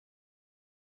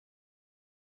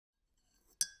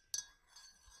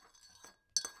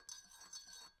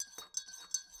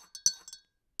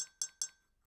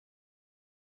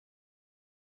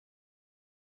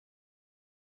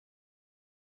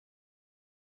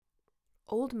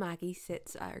Old Maggie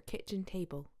sits at her kitchen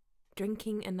table,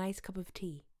 drinking a nice cup of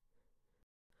tea.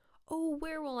 Oh,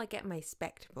 where will I get my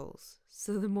spectacles,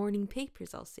 so the morning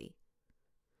papers I'll see?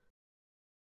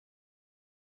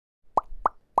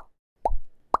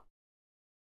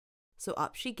 So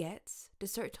up she gets, to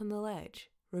search on the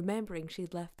ledge, remembering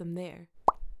she'd left them there,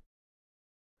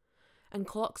 and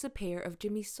clocks a pair of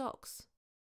Jimmy's socks,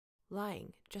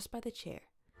 lying just by the chair.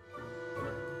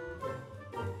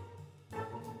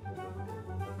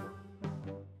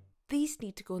 These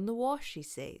need to go in the wash, she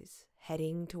says,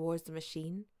 heading towards the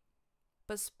machine,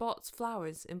 but spots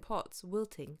flowers in pots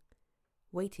wilting,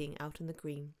 waiting out in the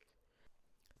green.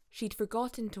 She'd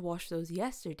forgotten to wash those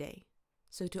yesterday,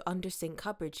 so to under-sink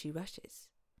cupboard she rushes,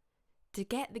 to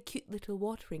get the cute little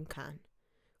watering can,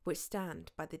 which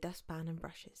stand by the dustpan and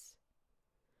brushes.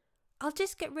 I'll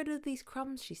just get rid of these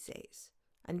crumbs, she says,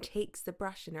 and takes the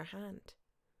brush in her hand,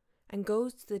 and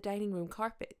goes to the dining room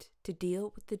carpet to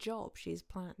deal with the job she has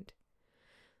planned.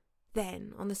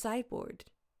 Then, on the sideboard,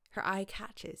 her eye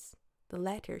catches the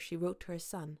letter she wrote to her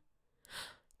son.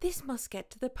 This must get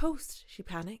to the post, she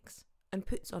panics, and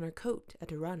puts on her coat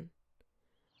at a run.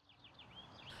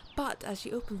 But as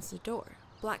she opens the door,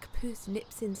 Black Puss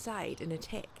nips inside in a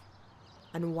tick,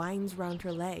 and winds round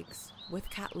her legs with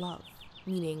cat love,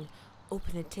 meaning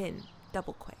open a tin,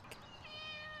 double quick.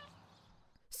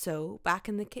 So, back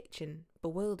in the kitchen,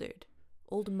 bewildered,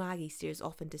 Old Maggie steers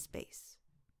off into space.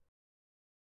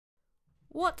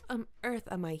 What on earth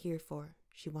am I here for,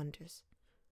 she wonders.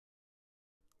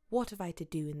 What have I to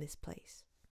do in this place?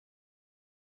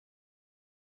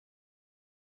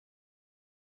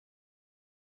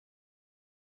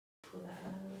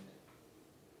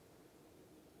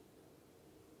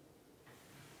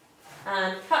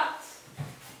 And